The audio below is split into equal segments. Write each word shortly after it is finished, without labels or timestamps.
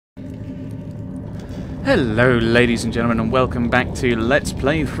Hello ladies and gentlemen, and welcome back to Let's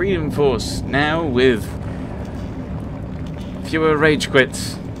Play Freedom Force, now with fewer rage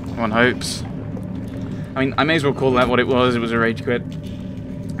quits, one hopes. I mean, I may as well call that what it was a rage quit.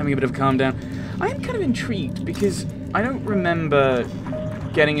 Having a bit of a calm down. I am kind of intrigued because I don't remember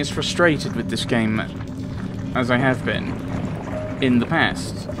getting as frustrated with this game as I have been in the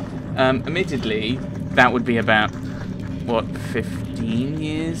past. Admittedly, that would be about, what, 15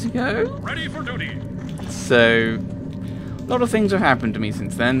 years ago? Ready for duty! So, a lot of things have happened to me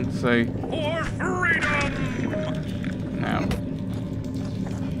since then, so... For freedom! Now.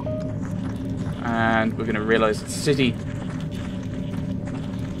 And we're going to realise it's a city.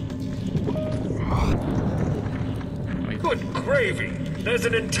 Good gravy! There's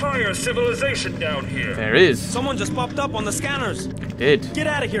an entire civilization down here! There is. Someone just popped up on the scanners! Did. Get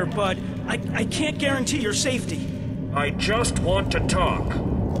out of here, bud. I can't guarantee your safety. I just want to talk.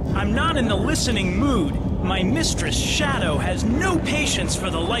 I'm not in the listening mood. My mistress, Shadow, has no patience for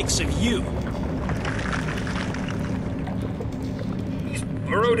the likes of you. He's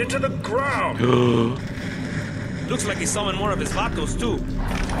burrowed into the ground! Looks like he summoned more of his vatos, too.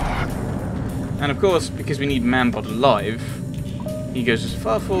 And of course, because we need Manbot alive, he goes as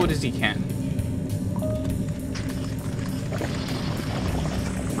far forward as he can.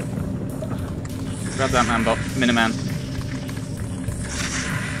 Grab that Manbot, Miniman.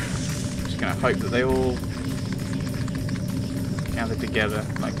 Just gonna hope that they all gather together.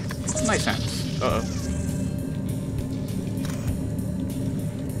 Like, nice hands. Uh-oh.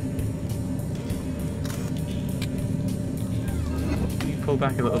 Can you pull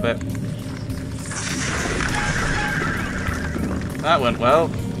back a little bit? That went well.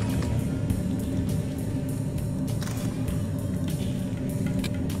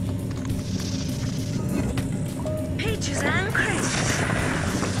 Peaches and cream.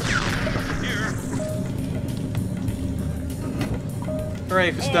 Here.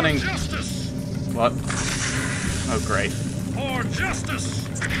 Hooray for stunning. For justice! What? Oh, great. For justice!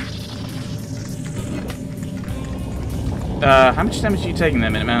 How much damage are you taking there,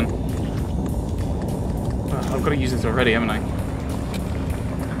 Minuteman? Oh, I've got to use this already, haven't I?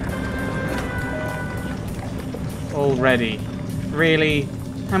 Already. Really?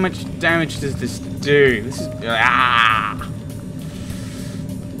 How much damage does this do? This is...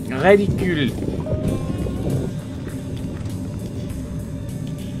 Ridicule.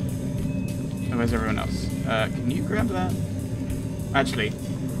 Oh, where's everyone else? Can you grab that? Actually,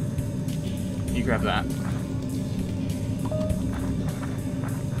 you grab that.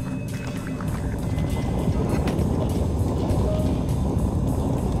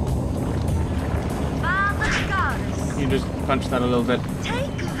 You just punch that a little bit.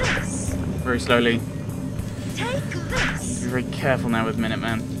 Take this. Very slowly. Take this. Be very careful now with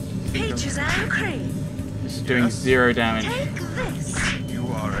Minuteman. Peaches and cream. It's doing 0 damage. Take this. You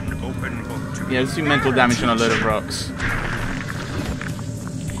are an open book to me. Yeah, let's do mental damage on a load of rocks.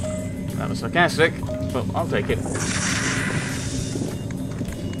 That was sarcastic, but I'll take it.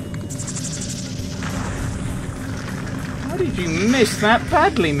 How did you miss that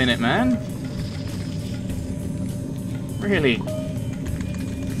badly, Minuteman? Really?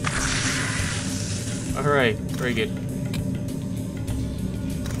 Oh, hooray. Very good.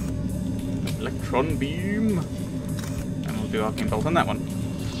 Electron beam. And we'll do arcane bolt on that one.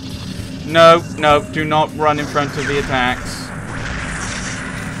 No, no, do not run in front of the attacks.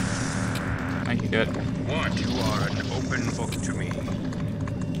 I can do it. What? You are an open book to me.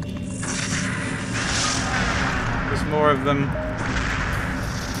 There's more of them.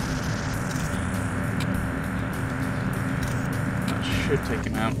 That should take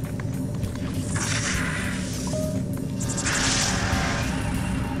him out.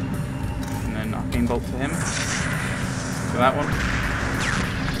 And then arcane bolt to him. To that one.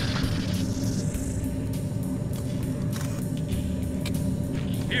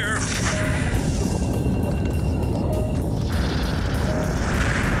 Here.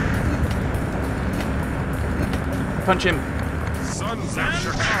 Punch him. Sons of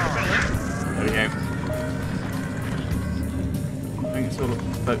Chicago. There we go. I think it's all...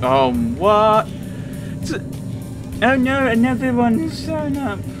 But, oh, what? Oh no, another one is shown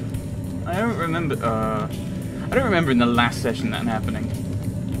up. I don't remember... I don't remember in the last session that happening.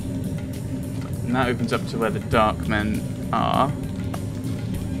 And that opens up to where the Dark Men are.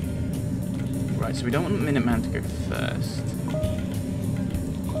 Right, so we don't want Minuteman to go first.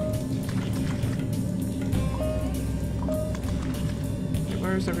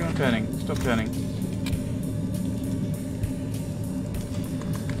 Where is everyone turning? Stop turning.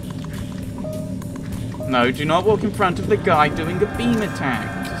 No, do not walk in front of the guy doing a beam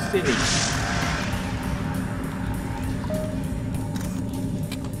attack. It's silly.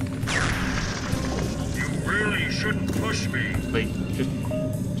 gravy.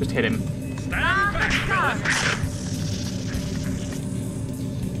 Just hit him. Stand back, villain.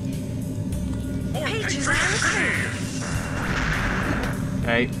 More Peaches Patriot and City.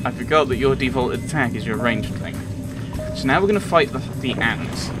 Okay, I forgot that your default attack is your ranged thing. So now we're going to fight the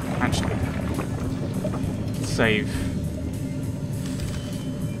ants. Actually. Save.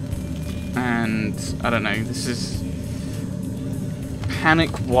 And, I don't know, this is...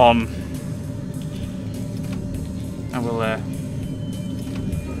 Panic 1. I will,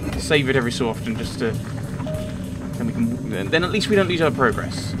 save it every so often just to... Then we can... Then at least we don't lose our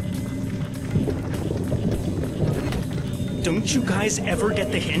progress. Don't you guys ever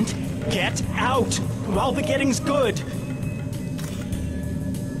get the hint? Get out while the getting's good.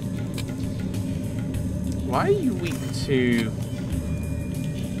 Why are you weak to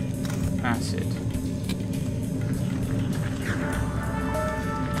acid?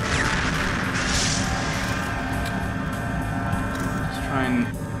 Let's try and...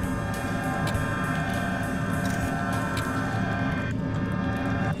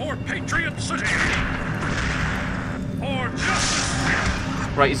 For Patriot City. For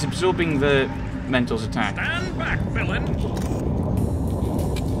justice. Right, it's absorbing the Mental's attack. Stand back, villain.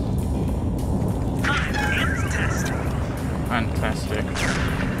 Fantastic.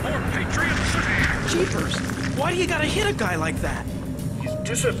 For Patriot City. Jeepers, why do you gotta hit a guy like that? He's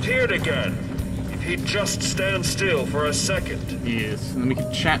disappeared again. If he'd just stand still for a second. He is. And then we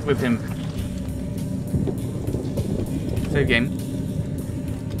can chat with him. Save game.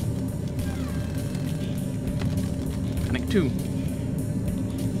 Panic 2.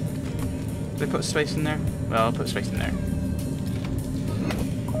 Did they put a space in there? Well, I'll put a space in there.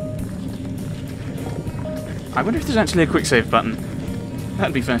 I wonder if there's actually a quick save button.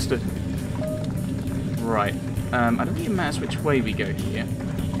 That'd be faster. Right. I don't think it matters which way we go here.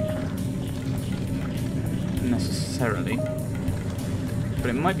 Necessarily. But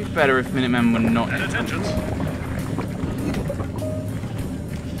it might be better if Minutemen were not in front.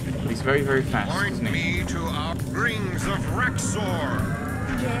 But he's very, very fast, Point isn't he? me to our rings of Rexor.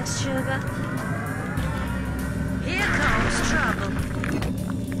 Yes, sugar. Here comes trouble.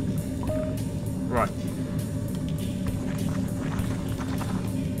 Right.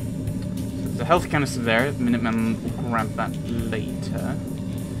 The health canister there, Minutemen will grab that later.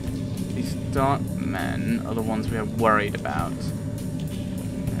 These dark men are the ones we are worried about.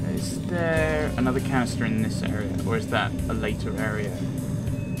 Is there another canister in this area, or is that a later area?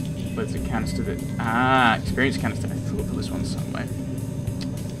 But it's a canister that... Ah, experience canister. I thought there was one somewhere.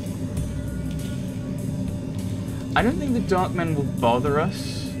 I don't think the dark men will bother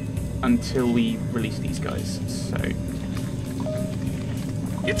us until we release these guys, so...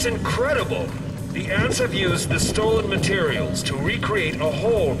 It's incredible! The ants have used the stolen materials to recreate a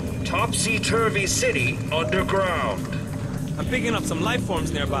whole topsy-turvy city underground. I'm picking up some life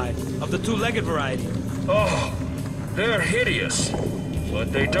forms nearby, of the two-legged variety. Oh, they're hideous,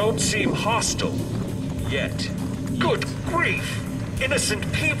 but they don't seem hostile. Yet. Good grief! Innocent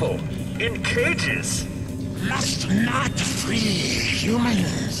people in cages! Must not free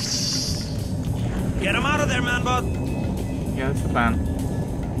humans. Get him out of there, man-bot! Yeah, that's the plan.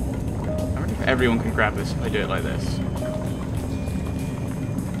 I wonder if everyone can grab this if I do it like this.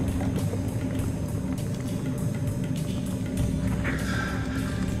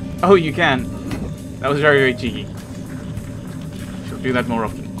 Oh, you can! That was very, very cheeky. Should do that more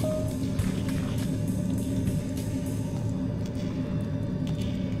often.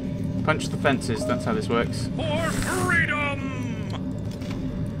 Punch the fences, that's how this works. For freedom!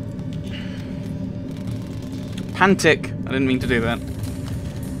 Pantic! I didn't mean to do that.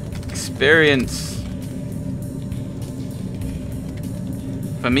 Experience.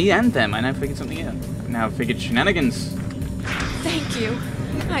 For me and them, I now figured something out. I've now figured shenanigans. Thank you.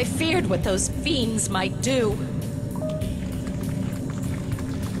 I feared what those fiends might do.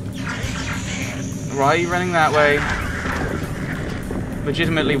 Why are you running that way?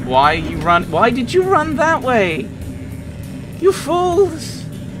 Legitimately, why you run? Why did you run that way? You fools!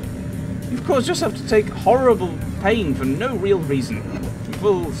 You've caused yourself to take horrible pain for no real reason. You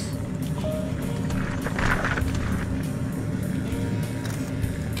fools.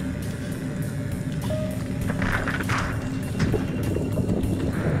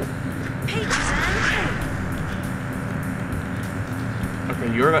 Okay,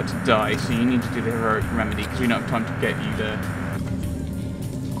 you're about to die, so you need to do the heroic remedy because we don't have time to get you there.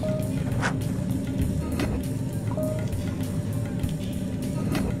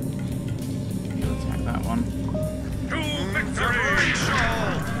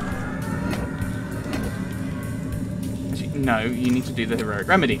 No, you need to do the heroic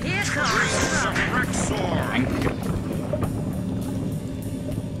remedy. Here comes Thank you.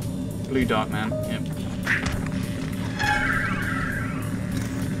 Blue Dark Man. Yep.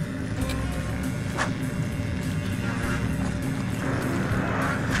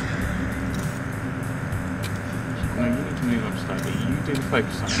 No, you need to move up slightly. You do the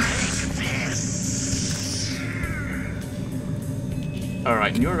focus on it.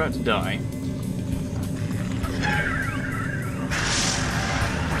 Alright, and you're about to die.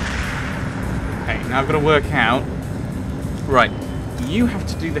 Okay, now I've got to work out. Right, you have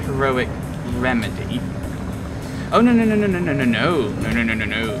to do the heroic remedy. Oh, no, no, no, no, no, no, no, no, no, no, no, no,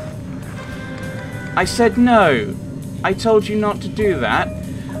 no. I said no. I told you not to do that.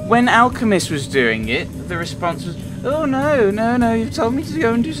 When Alchemist was doing it, the response was, oh, no, no, no, you've told me to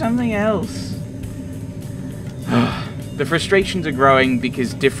go and do something else. The frustrations are growing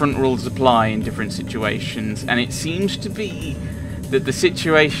because different rules apply in different situations, and it seems to be that the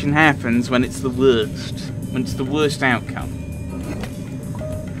situation happens when it's the worst. When it's the worst outcome.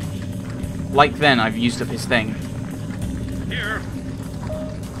 Like then, I've used up his thing. Here.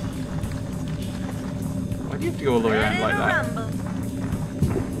 Why do you have to go all the way around like that?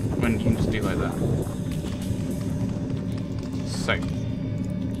 When you can just do like that. So.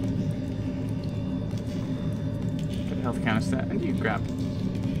 Get a health canister, and you grab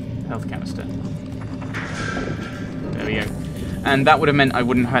a health canister. There we go. And that would have meant I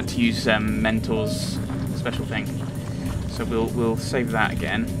wouldn't have had to use Mentor's special thing. So we'll save that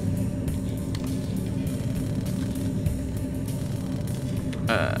again.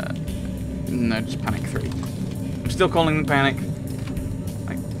 No, just Panic 3. I'm still calling them Panic.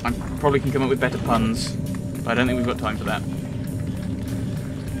 I probably can come up with better puns, but I don't think we've got time for that.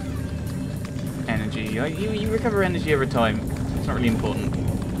 Energy. You recover energy over time. It's not really important.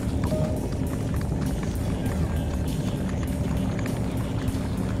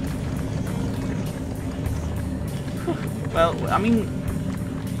 Well, I mean,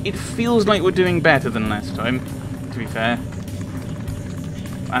 it feels like we're doing better than last time, to be fair.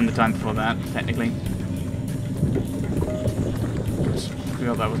 And the time before that, technically. Just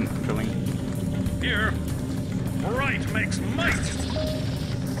forgot that wasn't controlling. Here. Right makes might.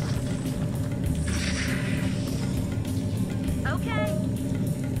 Okay.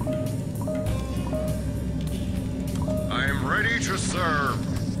 I am ready to serve.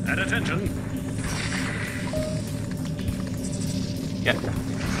 At attention. Yeah.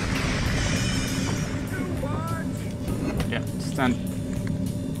 Yeah, stand.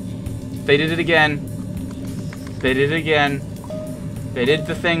 They did it again. They did it again. They did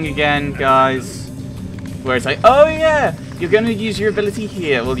the thing again, guys. Where it's like, oh yeah, you're gonna use your ability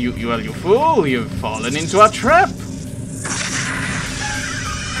here. Well, you fool! You've fallen into our trap.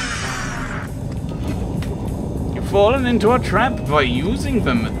 You've fallen into our trap by using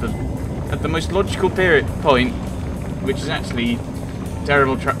them at the most logical point, which is actually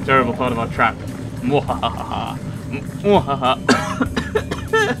terrible part of our trap. Mwahaha. Mwahaha.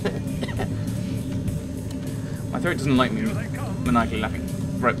 My throat doesn't like me maniacally laughing.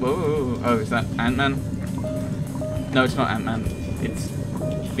 Right, whoa. Oh, is that Ant-Man? No, it's not Ant-Man. It's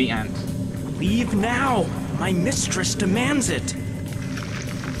the Ant. Leave now! My mistress demands it!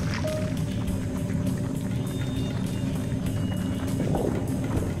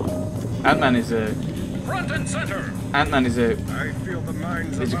 Ant-Man is a... Front and center. Ant-Man is a... I feel the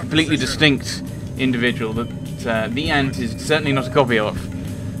minds is of a completely opposition. distinct individual that the Ant is certainly not a copy of.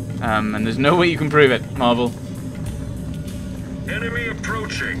 And there's no way you can prove it, Marvel. Enemy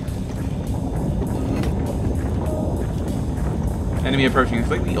approaching. Enemy approaching. It's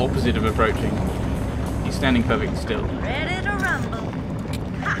like the opposite of approaching. He's standing perfectly still. Ready to rumble.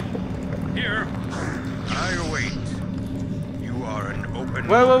 Here. I await. You are an open.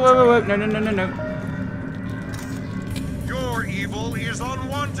 Whoa, whoa, whoa, whoa, whoa. No, no, no, no, no. Your evil is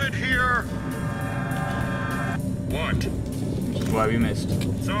unwanted here. What? Which is why we missed.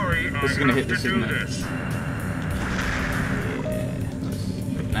 Sorry, This is I gonna have hit this, to do isn't it? this. Yeah, that's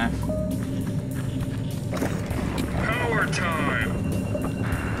good enough. Power time.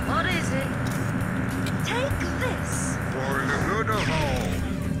 What is it? Take this. For the good of all.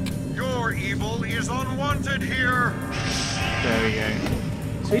 Your evil is unwanted here. There we go.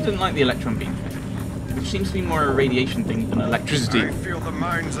 So he doesn't like the electron beam thing, which seems to be more a radiation thing than electricity. I feel the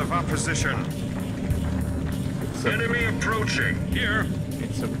minds of opposition. Enemy approaching. Here.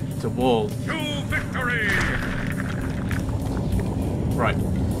 It's a wall. To victory. Right.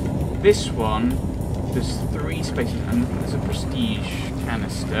 This one, there's 3 spaces, and there's a prestige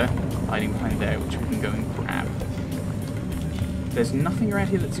canister hiding behind there, which we can go and grab. There's nothing around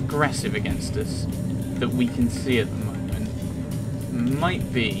here that's aggressive against us that we can see at the moment.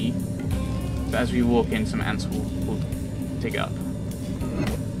 Might be that as we walk in, some ants will dig up.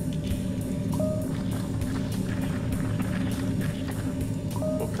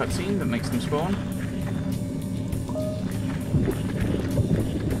 cutscene that makes them spawn.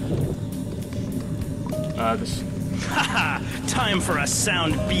 This... Haha! Time for a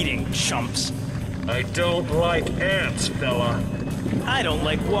sound beating, chumps. I don't like ants, fella. I don't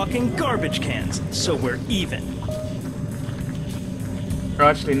like walking garbage cans, so we're even. Or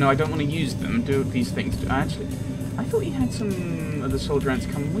actually, no, I don't want to use them. Do these things. Actually, I thought he had some of the soldier ants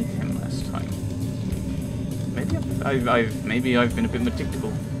come with him last time. Maybe maybe I've been a bit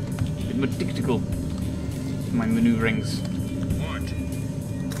meticulous. In my maneuverings. What?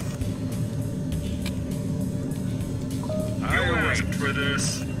 I asked for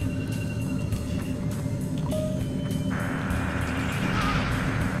this.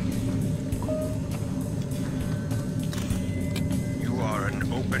 You are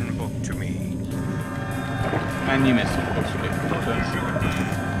an open book to me. And you missed, unfortunately.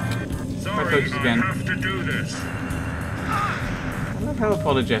 Sorry, focus again. I have to do this. I love how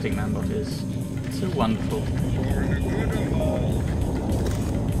apologetic Manbot is. It's so wonderful.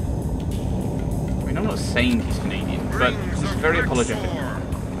 I mean, I'm not saying he's Canadian, but he's very apologetic.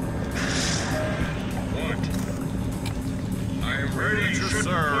 What? I am ready to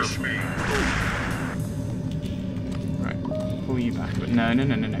serve. Push me. Right, pull you back. But no.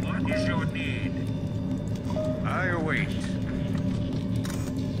 What is your need? I await.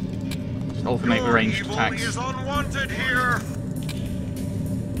 Just alternate the ranged attacks. Is unwanted here.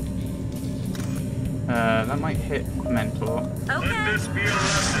 That might hit Mentor. Let Okay. this be a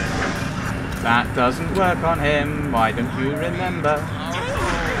lesson. That doesn't work on him. Why don't you remember?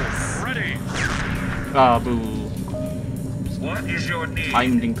 Ready. Ah, boo. What is your need?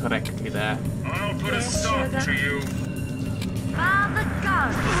 Timed incorrectly there. I'll put a Yes, stop sugar. to you. Father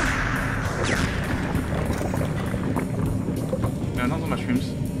God. No, not the mushrooms.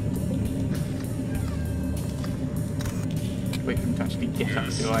 Wait for him to actually get up,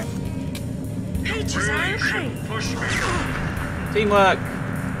 do I? Peaches are Really cream. should push me. Teamwork!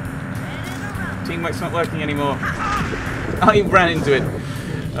 Teamwork's not working anymore. I ran into it.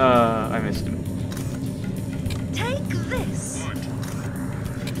 I missed him. Take this. What?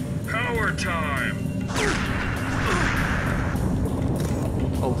 Power time.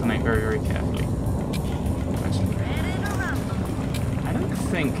 Alternate very carefully. Actually, Ready to rumble. I don't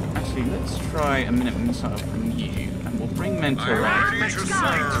think... Actually, let's try a minute missile from you, and we'll bring Mentor I'm around. ready to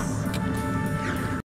serve.